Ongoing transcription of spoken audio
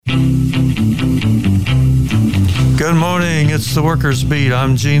Good morning. It's the Workers Beat.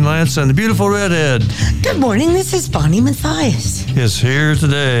 I'm Gene Lance, and the beautiful redhead Good morning. This is Bonnie Mathias. is here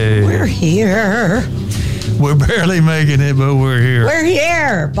today. We're here. We're barely making it, but we're here. We're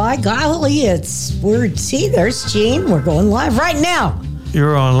here. By golly, see, there's Gene. We're going live right now.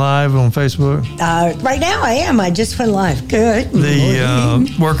 You're on live on Facebook. Right now I am. I just went live. Good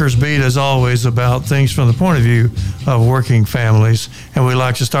The Workers Beat is always about things from the point of view of working families, and we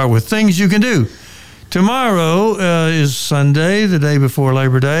like to start with things you can do. Tomorrow is Sunday, the day before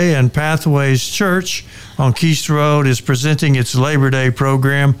Labor Day, and Pathways Church on Keast Road is presenting its Labor Day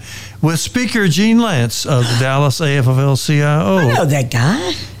program with Speaker Gene Lance of the Dallas AFL-CIO. I know that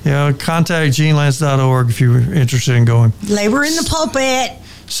guy. Yeah, contact genelance.org if you're interested in going. Labor in the pulpit.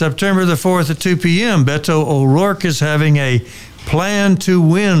 September the 4th at 2 p.m., Beto O'Rourke is having a Plan to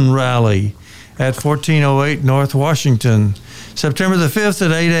Win rally at 1408 North Washington. September the 5th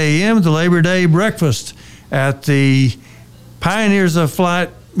at 8 a.m., the Labor Day breakfast at the Pioneers of Flight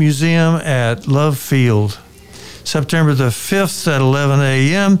Museum at Love Field. September the 5th at 11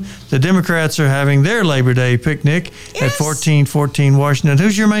 a.m., the Democrats are having their Labor Day picnic at 1414 Washington.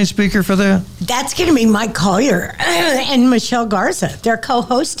 Who's your main speaker for that? That's going to be Mike Collier and Michelle Garza. They're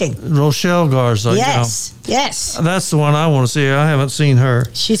co-hosting. Rochelle Garza. Yes, yes. That's the one I want to see. I haven't seen her.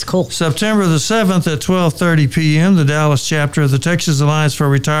 She's cool. September the 7th at 12:30 p.m., the Dallas chapter of the Texas Alliance for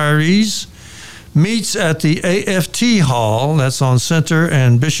Retirees meets at the AFT Hall. That's on Center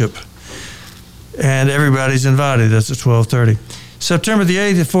and Bishop. And everybody's invited. That's at 12:30. September the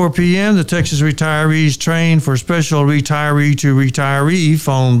 8th at 4 p.m., the Texas retirees train for special retiree-to-retiree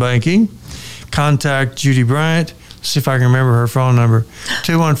phone banking. Contact Judy Bryant. See if I can remember her phone number.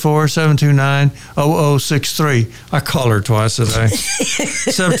 214-729-0063. I call her twice a day.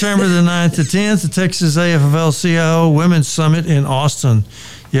 September the 9th to 10th, the Texas AFL-CIO Women's Summit in Austin.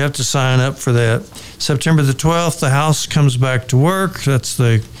 You have to sign up for that. September the 12th, the House comes back to work. That's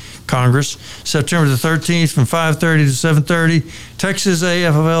the Congress. September the 13th from 5:30 to 7:30, Texas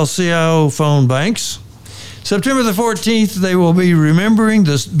AFL-CIO phone banks. September the 14th, they will be remembering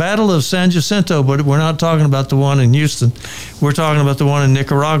the Battle of San Jacinto, but we're not talking about the one in Houston. We're talking about the one in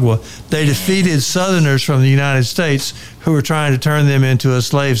Nicaragua. They defeated Southerners from the United States who were trying to turn them into a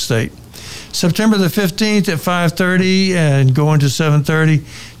slave state. September the 15th at 5:30 and going to 7:30,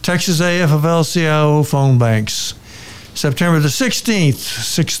 Texas AFL-CIO phone banks. September the 16th,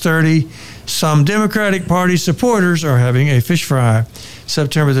 6:30, some Democratic Party supporters are having a fish fry.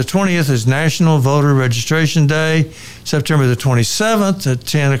 September the 20th is National Voter Registration Day. September the 27th at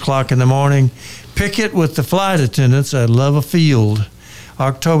 10 o'clock in the morning, picket with the flight attendants at Love Field.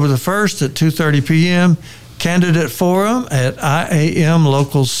 October the 1st at 2:30 p.m., Candidate Forum at IAM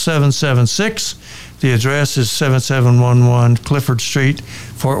Local 776. The address is 7711 Clifford Street,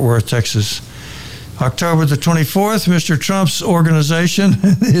 Fort Worth, Texas. October the 24th, Mr. Trump's organization,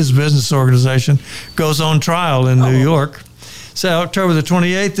 his business organization, goes on trial in New York. So October the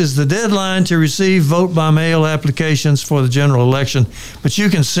 28th is the deadline to receive vote-by-mail applications for the general election. But you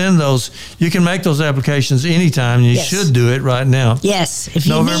can send those, you can make those applications anytime, and you should do it right now. Yes. If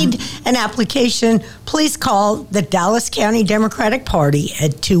you need an application, please call the Dallas County Democratic Party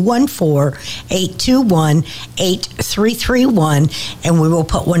at 214-821-8331, and we will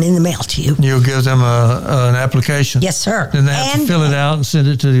put one in the mail to you. You'll give them an application. Yes, sir. Then they have to fill it out and send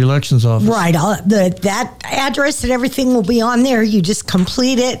it to the elections office. Right. That address and everything will be on there. You just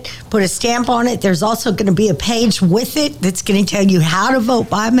complete it, put a stamp on it. There's also going to be a page with it that's going to tell you how to vote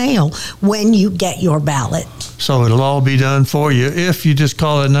by mail when you get your ballot. So it'll all be done for you if you just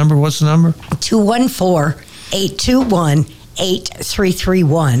call that number. What's the number?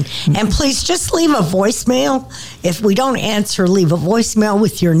 214-821-8331. And please just leave a voicemail. If we don't answer, leave a voicemail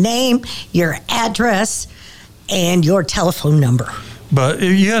with your name, your address, and your telephone number. But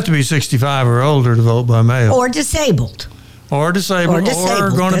you have to be 65 or older to vote by mail. Or disabled. Or disabled, or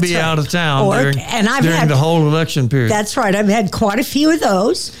going to be out of town during the whole election period. That's right. I've had quite a few of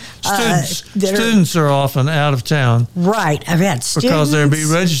those. Students are often out of town. Right. I've had students. Because they'll be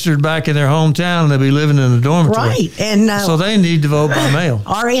registered back in their hometown and they'll be living in a dormitory. Right. And so they need to vote by mail.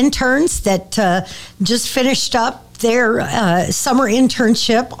 Our interns that just finished up their summer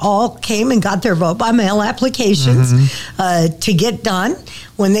internship all came and got their vote by mail applications to get done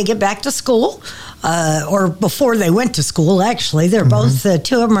when they get back to school. Or before they went to school, actually. They're both,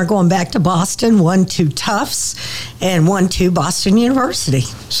 two of them are going back to Boston, one to Tufts, and one to Boston University.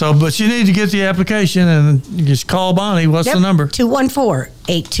 So, but you need to get the application and just call Bonnie. What's the number?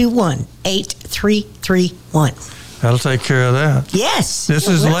 214-821-8331. That'll take care of that. Yes. This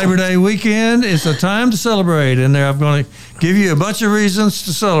is Labor Day weekend. It's a time to celebrate, and I'm going to give you a bunch of reasons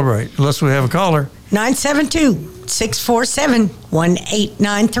to celebrate, unless we have a caller. 972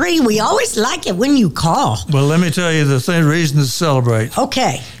 847-1893. We always like it when you call. Well, let me tell you the reasons to celebrate.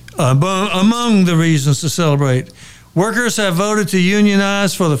 Okay. Among the reasons to celebrate, workers have voted to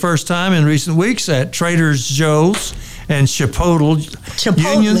unionize for the first time in recent weeks at Trader Joe's and Chipotle.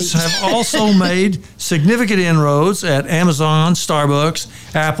 Unions have also made significant inroads at Amazon, Starbucks,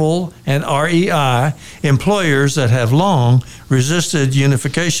 Apple, and REI, employers that have long resisted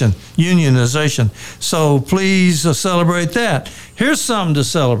unionization. So please celebrate that. Here's something to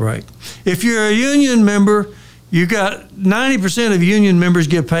celebrate. If you're a union member, you got 90% of union members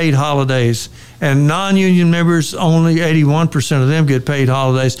get paid holidays, and non-union members, only 81% of them get paid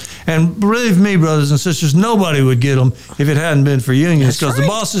holidays. And believe me, brothers and sisters, nobody would get them if it hadn't been for unions, because the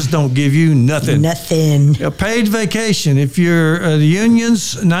bosses don't give you nothing. Nothing. A paid vacation. If you're the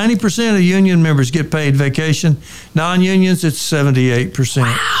unions, 90% of union members get paid vacation. Non-unions, it's 78%.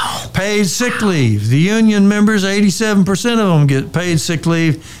 Wow. Paid sick leave. The union members, 87% of them get paid sick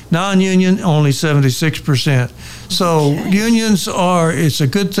leave. Non-union, only 76%. So unions it's a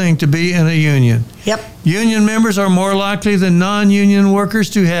good thing to be in a union. Yep. Union members are more likely than non-union workers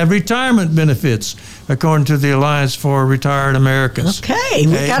to have retirement benefits, according to the Alliance for Retired Americans. Okay,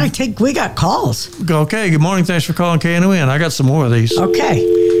 we got calls. Okay, good morning. Thanks for calling KNON. I got some more of these. Okay.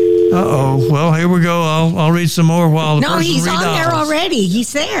 Uh-oh. Well, here we go. I'll read some more while the person he's on there already.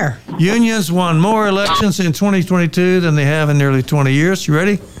 He's there. Unions won more elections in 2022 than they have in nearly 20 years. You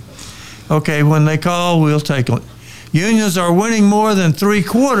ready? Okay, when they call, we'll take them. Unions are winning more than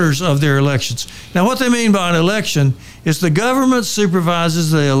 3/4 of their elections. Now, what they mean by an election is the government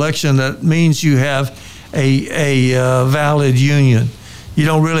supervises the election. That means you have a valid union. You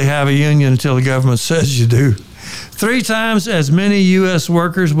don't really have a union until the government says you do. 3 times as many U.S.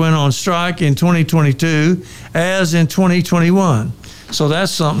 workers went on strike in 2022 as in 2021. So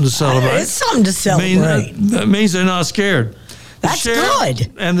that's something to celebrate. It's something to celebrate. That means they're not scared. That's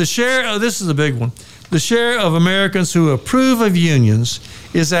good. And the share, this is a big one. The share of Americans who approve of unions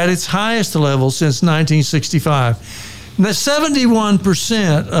is at its highest level since 1965. Now,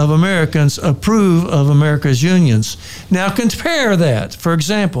 71% of Americans approve of America's unions. Now, compare that, for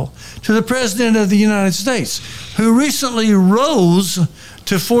example, to the President of the United States, who recently rose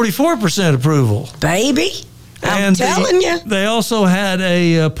to 44% approval. Baby, I'm telling you. They also had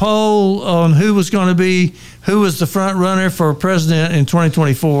a poll on who was the front runner for president in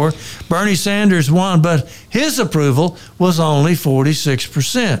 2024. Bernie Sanders won, but his approval was only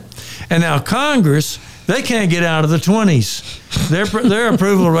 46%. And now Congress, they can't get out of the 20s. Their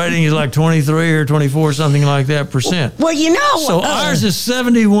approval rating is like 23 or 24, something like that percent. Well, so ours is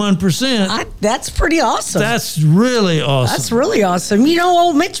 71%. That's pretty awesome. That's really awesome. That's really awesome.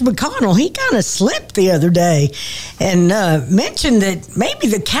 Old Mitch McConnell, he kind of slipped the other day and mentioned that maybe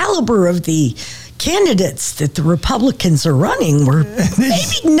the caliber of the candidates that the Republicans are running were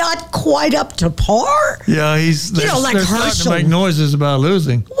maybe not quite up to par. Yeah, they're starting to make noises about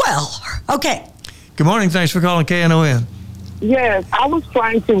losing. Well, okay. Good morning. Thanks for calling KNON. Yes, I was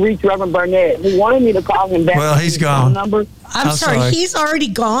trying to reach Reverend Burnett. He wanted me to call him back. Well, he's gone. Number. I'm sorry, he's already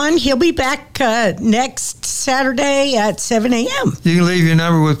gone. He'll be back next Saturday at 7 a.m. You can leave your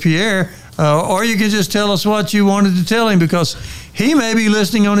number with Pierre, or you can just tell us what you wanted to tell him, because he may be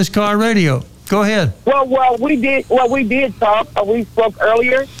listening on his car radio. Go ahead. Well, we did talk. We spoke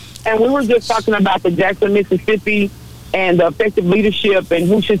earlier, and we were just talking about the Jackson, Mississippi, and the effective leadership and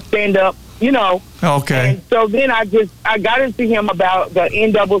who should stand up. Okay. And so then I got into him about the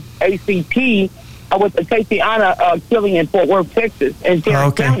NAACP with the Tatiana killing in Fort Worth, Texas, and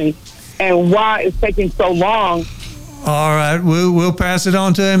Tarrant County, and why it's taking so long. All right, we'll pass it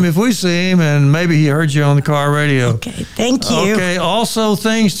on to him if we see him, and maybe he heard you on the car radio. Okay, thank you. Okay, also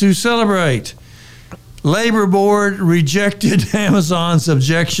things to celebrate. Labor Board rejected Amazon's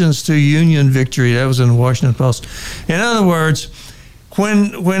objections to union victory. That was in the Washington Post. In other words,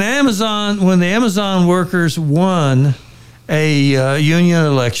 when the Amazon workers won a union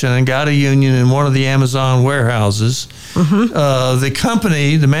election and got a union in one of the Amazon warehouses, the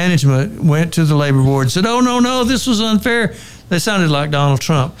company, the management, went to the Labor Board and said, "Oh, no, this was unfair." They sounded like Donald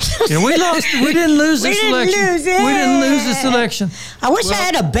Trump. We lost. We didn't lose this election. We didn't lose this election. I wish I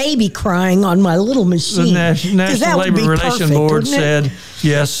had a baby crying on my little machine. The National Labor Relations Board said,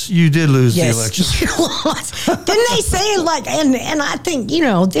 "Yes, you did lose the election." Yes, you lost. Didn't they say and I think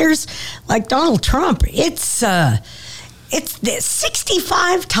there's like Donald Trump. It's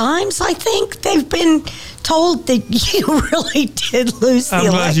 65 times, I think, they've been told that you really did lose the election. I'm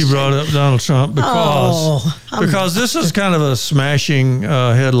glad you brought up Donald Trump because this is kind of a smashing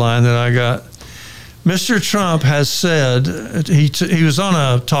headline that I got. Mr. Trump has said, he was on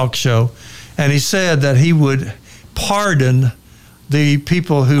a talk show, and he said that he would pardon the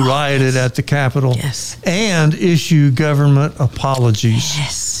people who rioted at the Capitol, Yes. and issue government apologies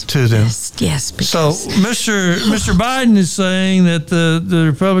Yes. to them. Yes. So Mr. Biden is saying that the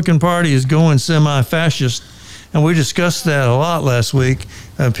Republican Party is going semi-fascist, and we discussed that a lot last week.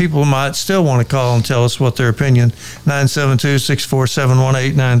 People might still want to call and tell us what their opinion,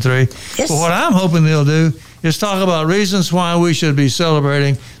 972-647-1893. Yes. But what I'm hoping they'll do is talk about reasons why we should be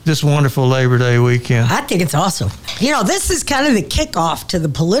celebrating this wonderful Labor Day weekend. I think it's awesome. This is kind of the kickoff to the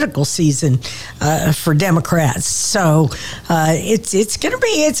political season for Democrats. So it's gonna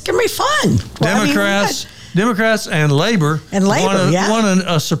be fun. Democrats and Labor won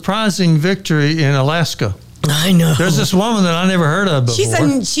a surprising victory in Alaska. I know. There's this woman that I never heard of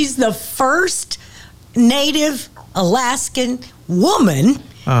before. She's the first Native Alaskan woman.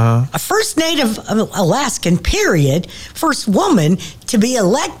 A first Native Alaskan, period, first woman to be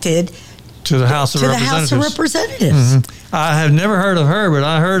elected to the House of Representatives. Mm-hmm. I have never heard of her, but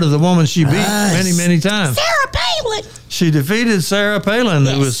I heard of the woman she beat many, many times. Sarah Palin. She defeated Sarah Palin,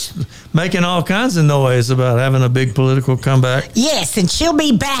 Yes. who was making all kinds of noise about having a big political comeback. Yes, and she'll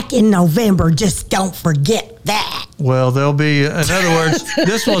be back in November. Just don't forget that. Well, there'll be, in other words,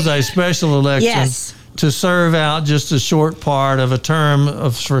 this was a special election. Yes. To serve out just a short part of a term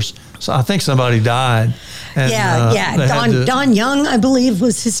so I think somebody died. And, Don Young, I believe,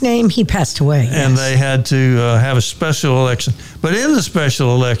 was his name. He passed away. And they had to have a special election. But in the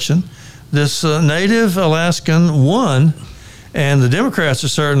special election, this Native Alaskan won, and the Democrats are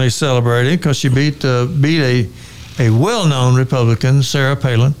certainly celebrating because she beat a well-known Republican, Sarah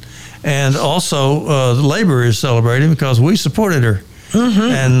Palin, and also Labor is celebrating because we supported her. Mm-hmm.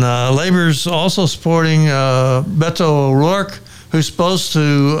 And Labor's also supporting Beto O'Rourke, who's supposed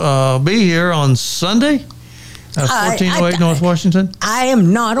to be here on Sunday, 1408 North Washington. I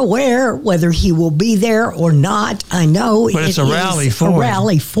am not aware whether he will be there or not. I know it's a rally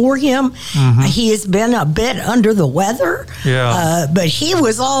for him. Mm-hmm. He has been a bit under the weather, but he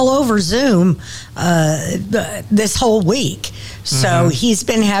was all over Zoom this whole week. So he's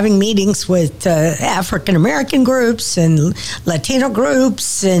been having meetings with African American groups and Latino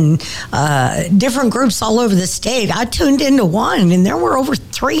groups and different groups all over the state. I tuned into one, and there were over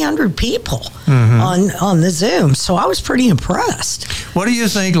 300 people on the Zoom. So I was pretty impressed. What do you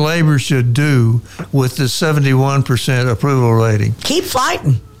think Labor should do with the 71% approval rating? Keep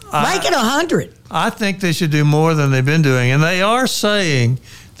fighting. Make it 100. I think they should do more than they've been doing. And they are saying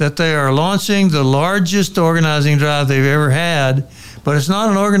that they are launching the largest organizing drive they've ever had, but it's not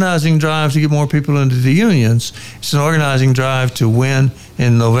an organizing drive to get more people into the unions. It's an organizing drive to win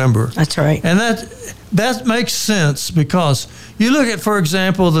in November. That's right. And that makes sense because you look at, for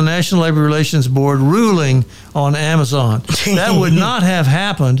example, the National Labor Relations Board ruling on Amazon. That would not have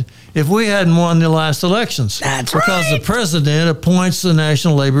happened if we hadn't won the last elections. That's because the president appoints the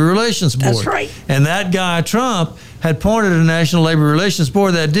National Labor Relations Board. That's right. And that guy, Trump, had appointed a National Labor Relations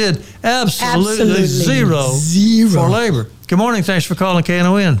Board that did absolutely zero for labor. Good morning. Thanks for calling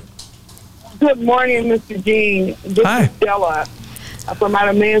KNON. Good morning, Mr. Gene. This Hi. is Stella. I'm from out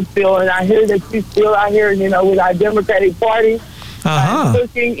of Mansfield, and I hear that you're still out here, with our Democratic Party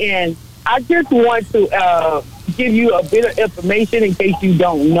pushing. And I just want to give you a bit of information in case you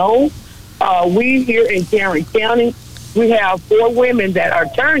don't know. We here in Tarrant County, we have 4 women that are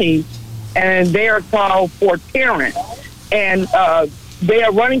attorneys, and they are called for Tarrant. And they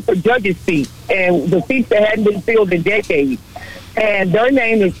are running for judges' seats, and the seats that hadn't been filled in decades. And their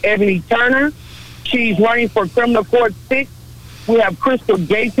name is Ebony Turner. She's running for Criminal Court 6. We have Crystal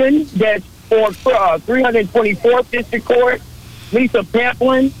Gayton, that's for 324th District Court. Lisa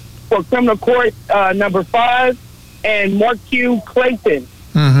Pamplin for Criminal Court number 5. And Marque Clayton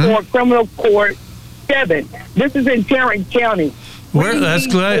for Criminal Court 7. This is in Tarrant County. That's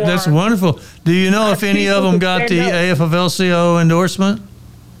great. That's wonderful. Do you know if any of them got the AFL-CIO endorsement?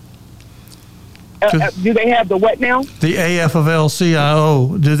 Do they have the what now? The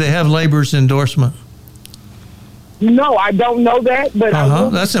AFL-CIO. Do they have Labor's endorsement? No, I don't know that, but I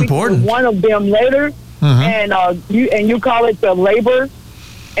will that's speak important. to one of them later. And you call it the Labor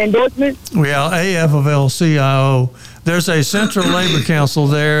endorsement? Well, AFL-CIO. There's a Central Labor Council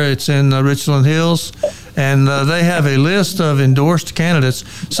there. It's in Richland Hills, and they have a list of endorsed candidates.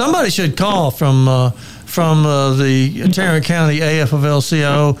 Somebody should call from the Tarrant County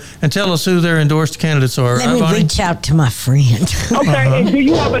AFL-CIO and tell us who their endorsed candidates are. Let me reach out to my friend. Okay, and do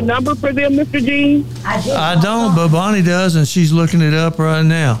you have a number for them, Mr. Gene? I don't, but Bonnie does, and she's looking it up right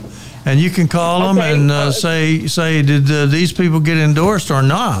now. And you can call them and say, did these people get endorsed or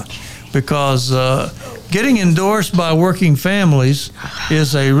not? Because getting endorsed by working families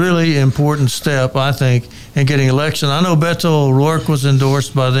is a really important step, I think, in getting election. I know Beto O'Rourke was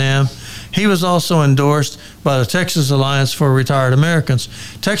endorsed by them. He was also endorsed by the Texas Alliance for Retired Americans.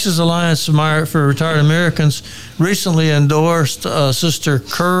 Texas Alliance for Retired Americans recently endorsed Sister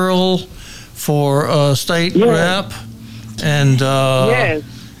Curl for state rep, and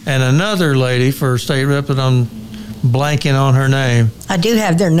and another lady for state rep that I'm blanking on her name. I do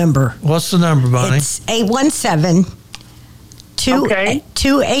have their number. What's the number, Bonnie? It's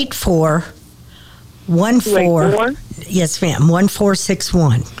 817-284-14. Yes, ma'am.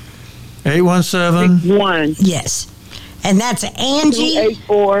 1461. 817. Yes. And that's Angie.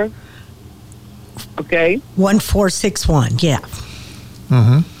 284. Okay. 1461. Yeah.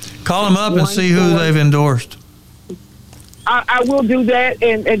 Mm-hmm. Call them up and see who they've endorsed. I will do that.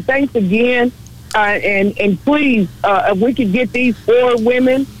 And thanks again. And please, if we could get these 4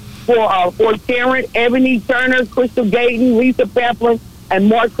 women for Tarrant, Ebony Turner, Crystal Gayton, Lisa Peplin, and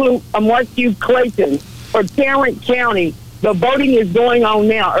Marquise Clayton for Tarrant County. The voting is going on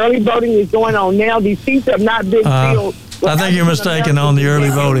now. Early voting is going on now. These seats have not been filled. I think you're mistaken on the early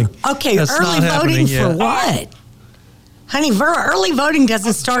voting. Okay, That's early voting for what? Honey, early voting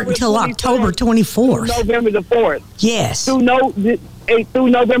doesn't start until October 24th. November the 4th. Yes. Through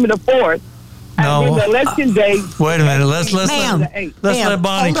November the 4th. No. The election day. Wait a minute. Let's let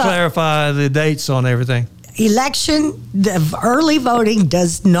Bonnie clarify the dates on everything. The early voting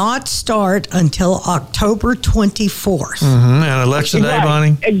does not start until October 24th. Mm-hmm. And election day,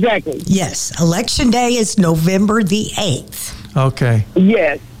 Bonnie? Exactly. Yes. Election day is November the 8th. Okay.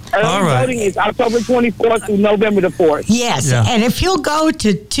 Yes. All right. Voting is October 24th through November the 4th. Yes. Yeah. And if you'll go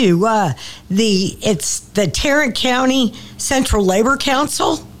to the Tarrant County Central Labor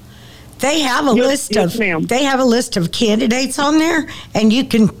Council, they have a list of candidates on there, and you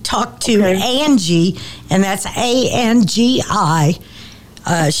can talk to Angie, and that's ANGI.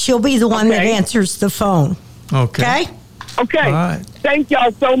 She'll be the one that answers the phone. Okay. Okay. All right. Thank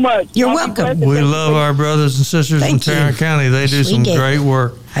y'all so much. You're welcome. We love our brothers and sisters in Tarrant County. They do some great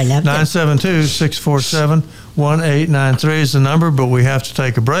work. I love them. 972-647-1893 is the number, but we have to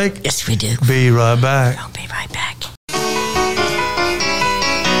take a break. Yes, we do. Be right back. I'll be right back.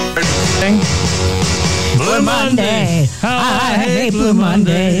 Blue Monday. How I hate Blue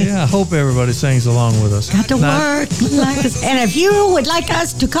Monday. I hope everybody sings along with us. Got to work like this. And if you would like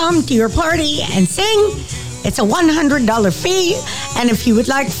us to come to your party and sing, it's a $100 fee. And if you would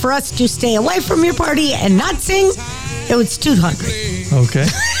like for us to stay away from your party and not sing, it's $200. Okay.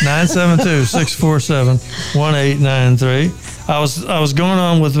 972-647-1893. I was going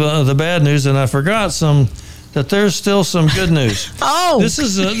on with the bad news, and I forgot that there's still some good news. This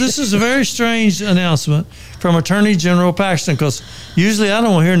is a very strange announcement from Attorney General Paxton, because usually I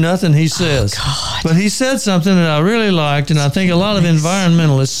don't hear nothing he says. But he said something that I really liked, and I think a lot of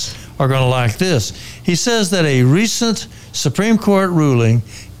environmentalists are going to like this. He says that a recent Supreme Court ruling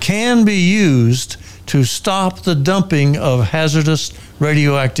can be used to stop the dumping of hazardous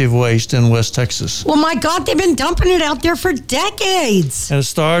radioactive waste in West Texas. Well, my God, they've been dumping it out there for decades. And it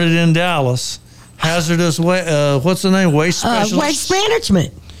started in Dallas. Hazardous what's the name? Waste specialist? Waste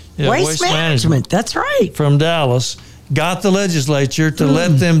management. Yeah, waste management. That's right. From Dallas. Got the legislature to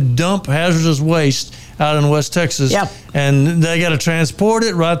let them dump hazardous waste out in West Texas. Yep. And they got to transport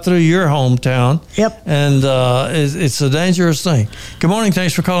it right through your hometown. Yep. And it's a dangerous thing. Good morning.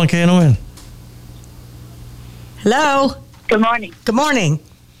 Thanks for calling KNON. Hello. Good morning. Good morning.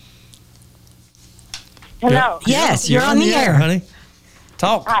 Hello. Yes, you're on the air, honey.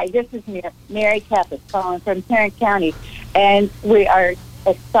 Talk. Hi, this is Mary Kappas calling from Tarrant County, and we are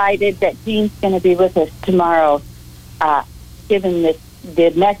excited that Dean's going to be with us tomorrow, giving the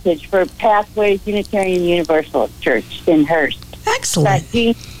message for Pathways Unitarian Universalist Church in Hurst. Excellent.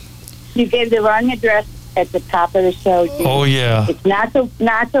 Dean, you gave the wrong address at the top of the show, Dean. Oh, yeah. It's not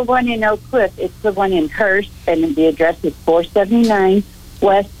the one in Oak Cliff. It's the one in Hurst, and the address is 479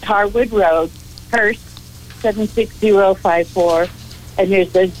 West Harwood Road, Hurst, 76054. And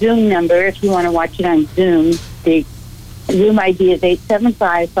there's the Zoom number if you want to watch it on Zoom. The Zoom ID is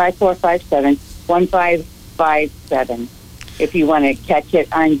 875-5457-1557. If you want to catch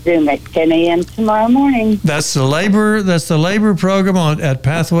it on Zoom at 10 a.m. tomorrow morning. That's the labor program at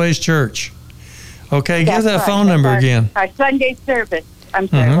Pathways Church. Okay, give that phone number again. Our Sunday service. I'm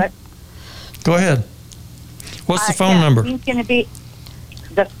sorry, what? Go ahead. What's the phone number? He's going to be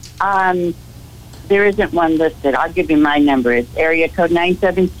there isn't one listed. I'll give you my number. It's area code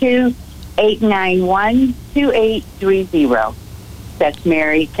 972-891-2830. That's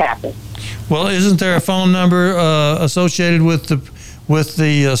Mary Kappas. Well, isn't there a phone number associated with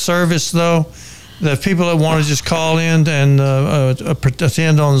the service, though, that people that want to just call in and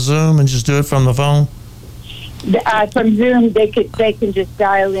attend on Zoom and just do it from the phone? From Zoom, they can just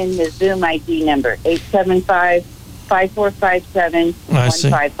dial in the Zoom ID number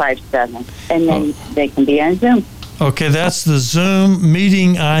 875-5457-1557, and then they can be on Zoom. Okay, that's the Zoom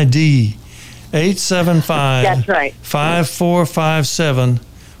meeting ID. 875. That's right.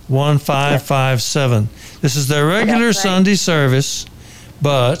 5457-1557. This is their regular right. Sunday service,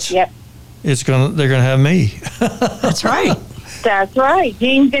 but yep. they're gonna have me. That's right. That's right.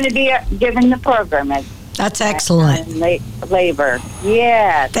 Jean's going to be giving the program. That's excellent. Labor.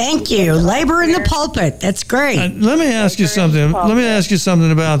 Yeah. Thank you. Labor in the pulpit. That's great. Let me ask you something. Let me ask you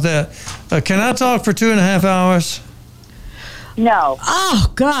something about that. Can I talk for 2.5 hours? No.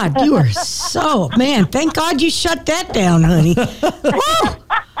 Oh, God, you are man, thank God you shut that down, honey.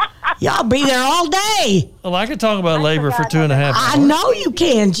 Y'all be there all day. Well, I could talk about labor for 2.5 hours. I know you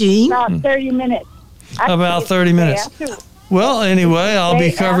can, Gene. About 30 minutes. About 30 minutes. Well, anyway, I'll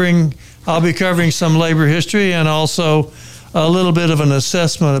be covering some labor history and also a little bit of an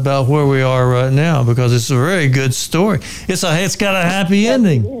assessment about where we are right now, because it's a very good story. It's got a happy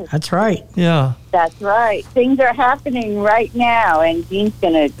ending. That's right. Yeah. That's right. Things are happening right now, and Jean's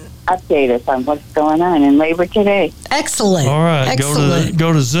going to update us on what's going on in labor today. Excellent. All right. Excellent.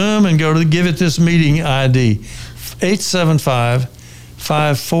 Go to Zoom and give it this meeting ID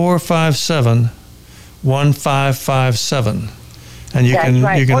 875-5457-1557, and you can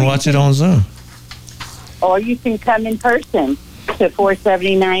watch it on Zoom. Or you can come in person to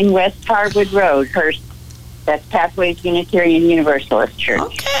 479 West Harwood Road, Hurst. That's Pathways Unitarian Universalist Church.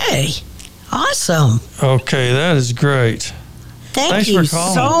 Okay. Awesome. Okay, that is great. Thanks you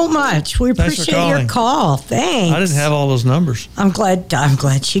so much. We appreciate your call. Thanks. I didn't have all those numbers. I'm glad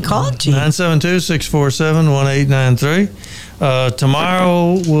she called you. 972-647-1893.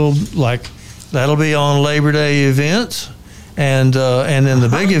 Tomorrow that'll be on Labor Day events. And then the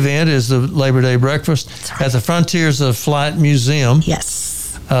big event is the Labor Day breakfast at the Frontiers of Flight Museum.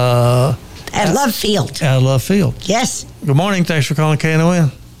 Yes. At Love Field. At Love Field. Yes. Good morning. Thanks for calling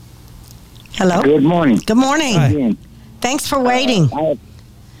KNON. Hello. Good morning. Good morning. Hi. Thanks for waiting.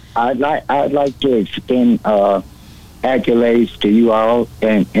 I'd like to extend accolades to you all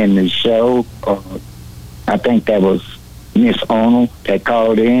and the show. I think that was Miss Arnold that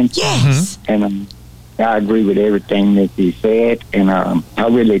called in. Yes. And I agree with everything that she said, and I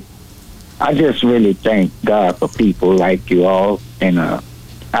just really thank God for people like you all, and I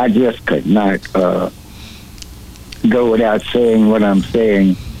just could not go without saying what I'm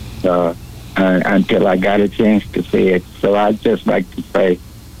saying until I got a chance to say it. So I'd just like to say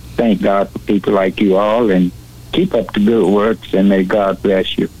thank God for people like you all, and keep up the good works, and may God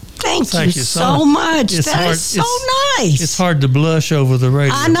bless you. Thank you so much. That is so nice. It's hard to blush over the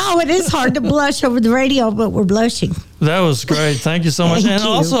radio. I know it is hard to blush over the radio, but we're blushing. That was great. Thank you so much. Thank and you.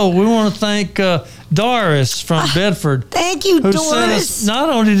 Also, we want to thank Doris from Bedford. Thank you, who Doris. Sent us, not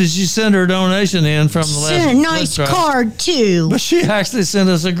only did she send her donation in from the last, sent a nice card too, but she actually sent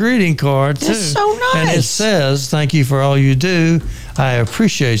us a greeting card too. That's so nice. And it says, "Thank you for all you do. I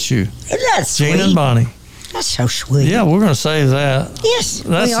appreciate you." That's Gene sweet. and Bonnie. That's so sweet. Yeah, we're going to save that. Yes,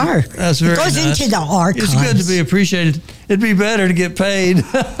 we are. That's very nice. It goes into the archives. It's good to be appreciated. It'd be better to get paid,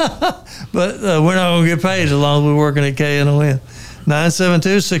 but we're not going to get paid as long as we're working at KNON.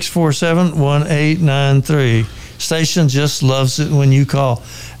 972-647-1893. Station just loves it when you call.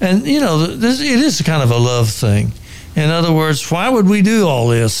 And, it is kind of a love thing. In other words, why would we do all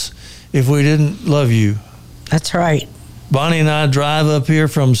this if we didn't love you? That's right. Bonnie and I drive up here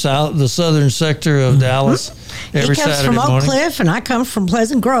from the southern sector of Dallas every Saturday morning. He comes from Oak Cliff, and I come from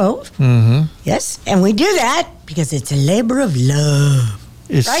Pleasant Grove. Mm-hmm. Yes, and we do that because it's a labor of love.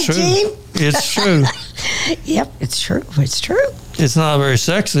 It's right, true. Gene? It's true. Yep, it's true. It's true. It's not very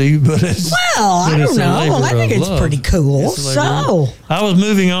sexy, but it's... Well, I don't know. I think it's pretty cool. So I was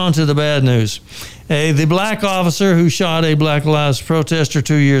moving on to the bad news. The black officer who shot a Black Lives protester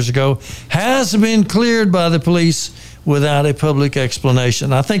 2 years ago has been cleared by the police without a public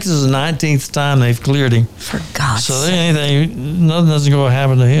explanation. I think this is the 19th time they've cleared him. For God's sake. So nothing doesn't going to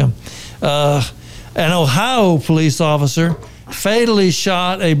happen to him. An Ohio police officer fatally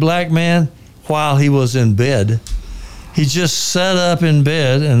shot a black man while he was in bed. He just sat up in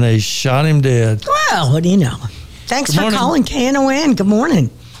bed and they shot him dead. Well, what do you know? Thanks for calling KNON. Good morning.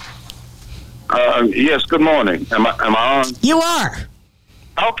 Yes, good morning. Am I on? You are.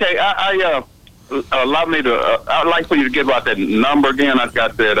 Okay, allow me to. I'd like for you to give out that number again. I've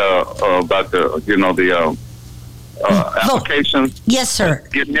got that about the application. Yes, sir.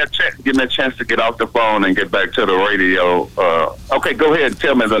 Give me a chance to get off the phone and get back to the radio. Okay, go ahead and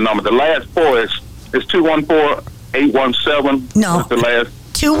tell me the number. The last four is 214-817. No, the last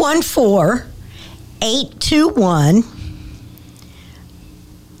 214-817.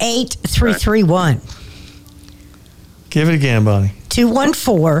 214-821-8331. Give it again, Bonnie.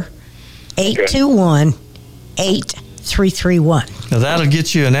 214-821-8331. Now that'll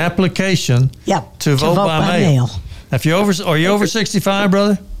get you an application to vote by mail. If you're are you over 65,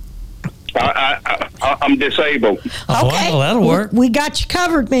 brother? I'm disabled. Okay. Well, that'll work. We got you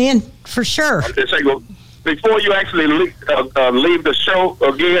covered, man, for sure. I'm disabled. Before you actually leave the show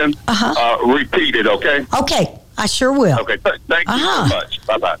again, repeat it, okay? Okay, I sure will. Okay, thank you so much.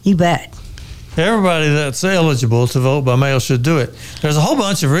 Bye-bye. You bet. Everybody that's eligible to vote by mail should do it. There's a whole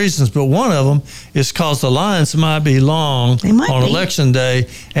bunch of reasons, but one of them is because the lines might be long on election day,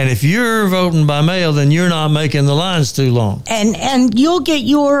 and if you're voting by mail, then you're not making the lines too long. And you'll get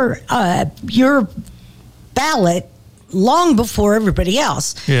your ballot long before everybody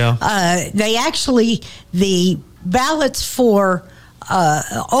else. Yeah. The ballots for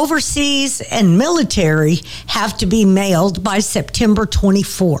overseas and military have to be mailed by September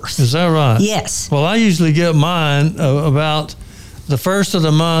 24th. Is that right? Yes. Well, I usually get mine about the first of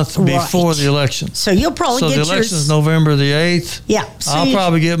the month before the election. So you'll probably get yours. So the election is November the 8th. Yeah. So I'll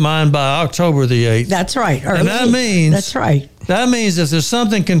probably get mine by October the 8th. That's right. And that means... That's right. That means if there's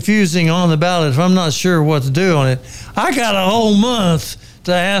something confusing on the ballot, if I'm not sure what to do on it, I got a whole month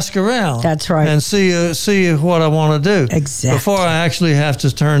to ask around. That's right. And see what I want to do. Exactly. Before I actually have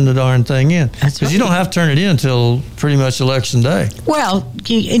to turn the darn thing in. That's Because you don't have to turn it in until pretty much election day. Well,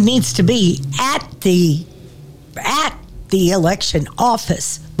 it needs to be at the election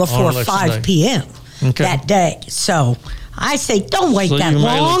office before 5 p.m. that day. So I say don't wait that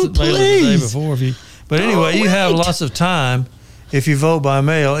long, please. Mail it the day before but anyway, you have lots of time if you vote by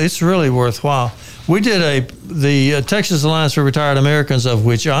mail. It's really worthwhile. We did the Texas Alliance for Retired Americans, of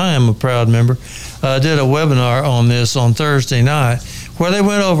which I am a proud member, did a webinar on this on Thursday night where they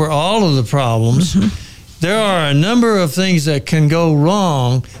went over all of the problems. Mm-hmm. There are a number of things that can go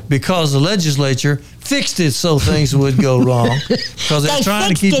wrong because the legislature fixed it so things would go wrong because they're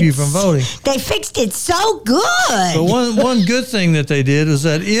trying to keep you from voting. They fixed it so good. But one good thing that they did is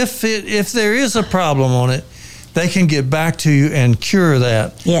that if there is a problem on it, they can get back to you and cure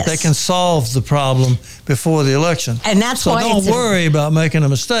that. Yes. They can solve the problem before the election. And that's why don't worry about making a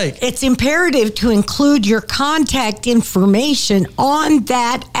mistake. It's imperative to include your contact information on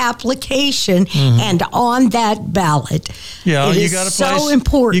that application and on that ballot. Yeah, it is so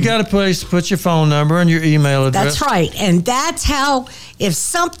important. You got a place to put your phone number and your email address. That's right. And that's how, if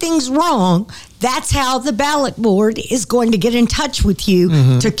something's wrong, that's how the ballot board is going to get in touch with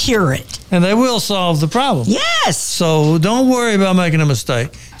you to cure it. And they will solve the problem. Yes. So don't worry about making a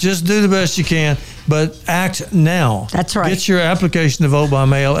mistake. Just do the best you can, but act now. That's right. Get your application to vote by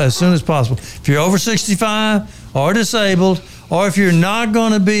mail as soon as possible. If you're over 65 or disabled, or if you're not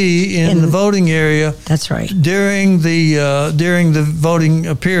going to be in the voting area, that's right, during the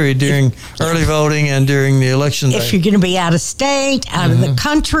voting period, during early voting and during the election day. If you're going to be out of state, out of the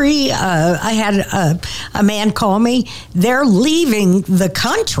country, I had a man call me. They're leaving the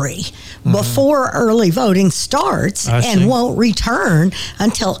country before early voting starts and won't return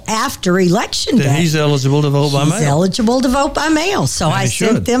until after election day. Then he's eligible to vote by mail. He's eligible to vote by mail. So and I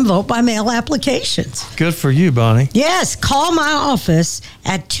sent them vote by mail applications. Good for you, Bonnie. Yes, call my office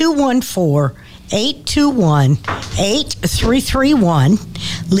at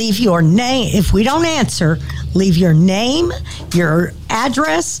 214-821-8331. Leave your name. If we don't answer, leave your name, your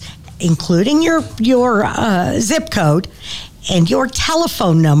address, including your zip code, and your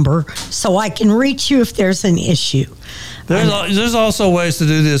telephone number so I can reach you if there's an issue. There's also ways to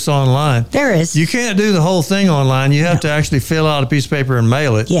do this online. There is. You can't do the whole thing online. You have to actually fill out a piece of paper and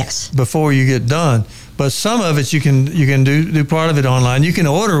mail it. Yes. Before you get done. But some of it you can do part of it online. You can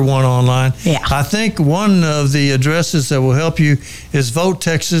order one online. Yeah. I think one of the addresses that will help you is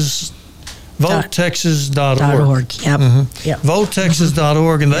VoteTexas.org. Yep. Yep.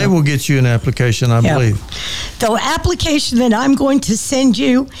 VoteTexas.org, and they will get you an application, I believe. The application that I'm going to send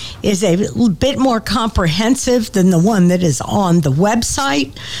you is a bit more comprehensive than the one that is on the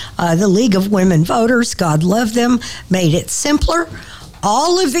website. The League of Women Voters, God love them, made it simpler.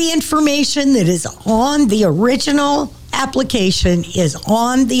 All of the information that is on the original application is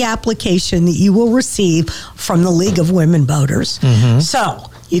on the application that you will receive from the League of Women Voters. So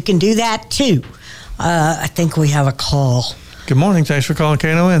you can do that too. I think we have a call. Good morning. Thanks for calling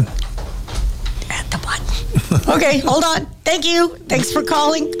KNON. At the button. Okay, hold on. Thank you. Thanks for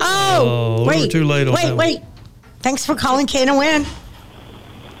calling. Oh, wait. We're too late on that. Wait. Thanks for calling KNON.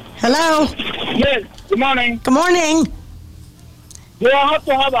 Hello. Yes. Good morning. Good morning. Do I have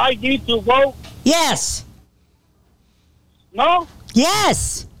to have ID to vote? Yes. No?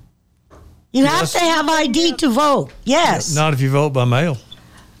 Yes. You have to have ID to vote. Yes. Not if you vote by mail.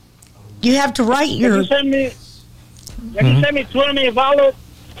 You have to write your... Can you send me 20 ballots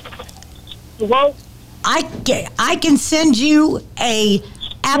to vote? I can send you a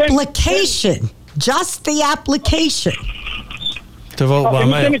application. Just the application. To vote by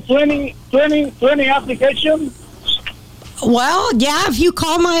mail. Can you send me 20 applications? Well, yeah, if you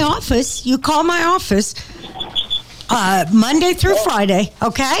call my office, Monday through Friday,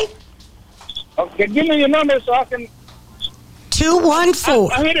 okay? Okay, give me your number so I can...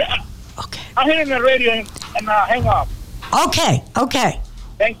 214. I hear it in the radio and hang up. Okay.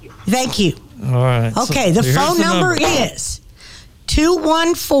 Thank you. Thank you. All right. Okay, the phone number is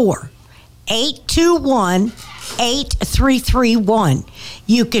 214-821-8331.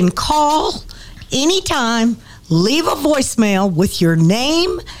 You can call anytime, leave a voicemail with your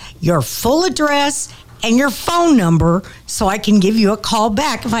name, your full address, and your phone number so I can give you a call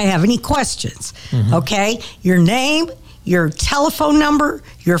back if I have any questions. Okay? Your name, your telephone number,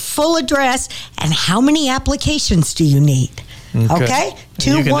 your full address, and how many applications do you need? Okay?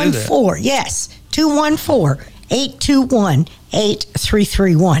 214, yes,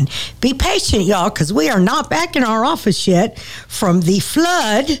 214-821-8331. Be patient, y'all, because we are not back in our office yet from the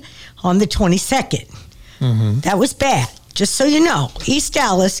flood on the 22nd. That was bad. Just so you know, East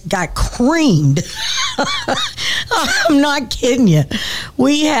Dallas got creamed. I'm not kidding you.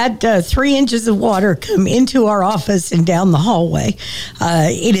 We had 3 inches of water come into our office and down the hallway.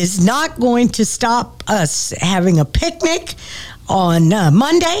 It is not going to stop us having a picnic on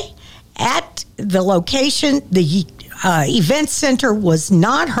Monday at the location. The event center was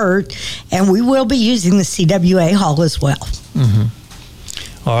not hurt, and we will be using the CWA hall as well.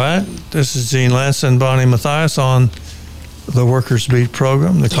 All right. This is Gene Lance and Bonnie Matthias on the Workers Beat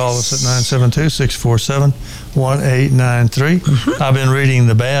program. They call us at 972-647-1893. I've been reading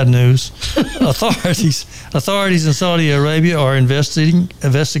the bad news. Authorities in Saudi Arabia are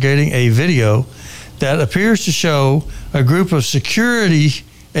investigating a video that appears to show a group of security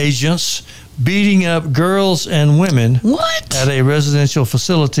agents beating up girls and women at a residential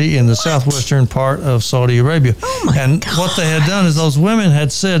facility in the southwestern part of Saudi Arabia. What they had done is those women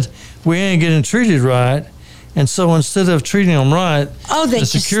had said, we ain't getting treated right. And so instead of treating them right, the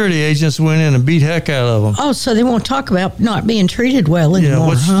security agents went in and beat heck out of them. Oh, so they won't talk about not being treated well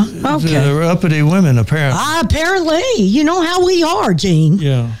anymore, huh? Okay. They're uppity women, apparently. Apparently. You know how we are, Gene.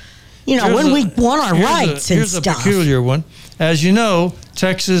 Yeah. You know, when we want our rights and stuff. Here's a peculiar one. As you know,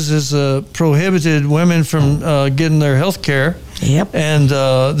 Texas has prohibited women from getting their health care. Yep. And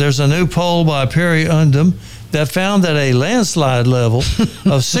there's a new poll by Perry Undum that found that a landslide level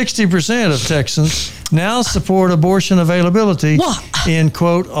of 60% of Texans now support abortion availability in,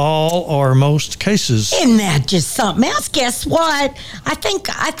 quote, all or most cases. Isn't that just something else? Guess what? I think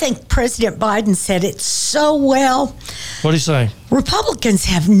President Biden said it so well. What did he say? Republicans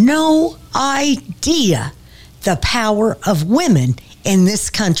have no idea the power of women in this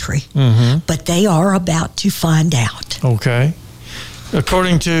country, but they are about to find out. Okay.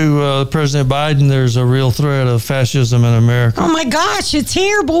 According to President Biden, there's a real threat of fascism in America. Oh, my gosh, it's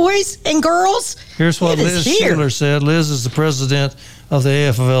here, boys and girls. Here's what Liz Shuler said. Liz is the president of the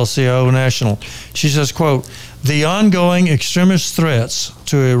AFL-CIO National. She says, quote, the ongoing extremist threats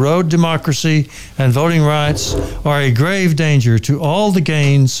to erode democracy and voting rights are a grave danger to all the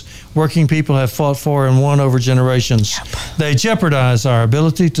gains working people have fought for and won over generations. They jeopardize our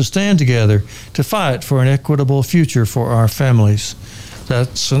ability to stand together to fight for an equitable future for our families.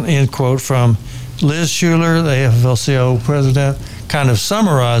 That's an end quote from Liz Shuler, the AFL-CIO president, kind of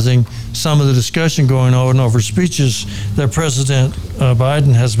summarizing some of the discussion going on over speeches that President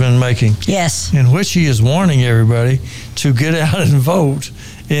Biden has been making. Yes. In which he is warning everybody to get out and vote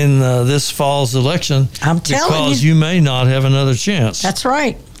in this fall's election. I'm telling you. Because you may not have another chance. That's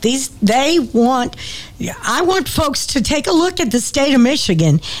right. I want folks to take a look at the state of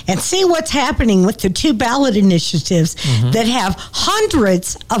Michigan and see what's happening with the 2 ballot initiatives that have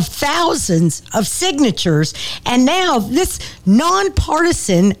hundreds of thousands of signatures. And now this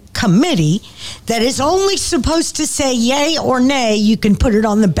nonpartisan committee that is only supposed to say yay or nay, you can put it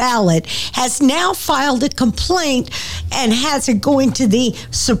on the ballot, has now filed a complaint and has it going to the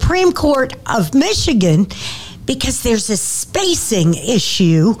Supreme Court of Michigan because there's a spacing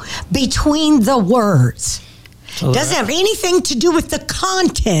issue between the words. Doesn't have anything to do with the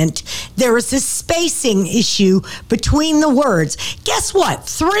content. There is a spacing issue between the words. Guess what?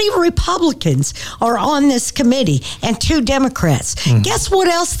 3 Republicans are on this committee and 2 Democrats. Guess what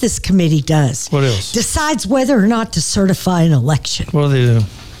else this committee does? What else? Decides whether or not to certify an election. What do they do?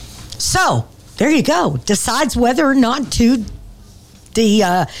 So, there you go. Decides whether or not to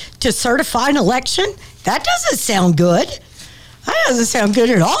to certify an election? That doesn't sound good. That doesn't sound good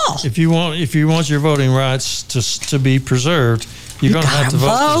at all. If you want your voting rights to be preserved, you're going to have to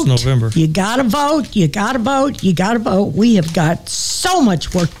vote this November. You got to vote. You got to vote. You got to vote. We have got so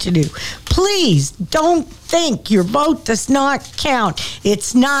much work to do. Please don't think your vote does not count.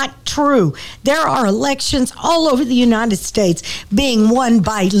 It's not true. There are elections all over the United States being won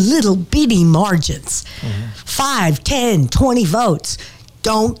by little bitty margins. 5, 10, 20 votes.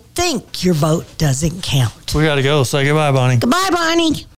 Don't think your vote doesn't count. We got to go. Say goodbye, Bonnie. Goodbye, Bonnie.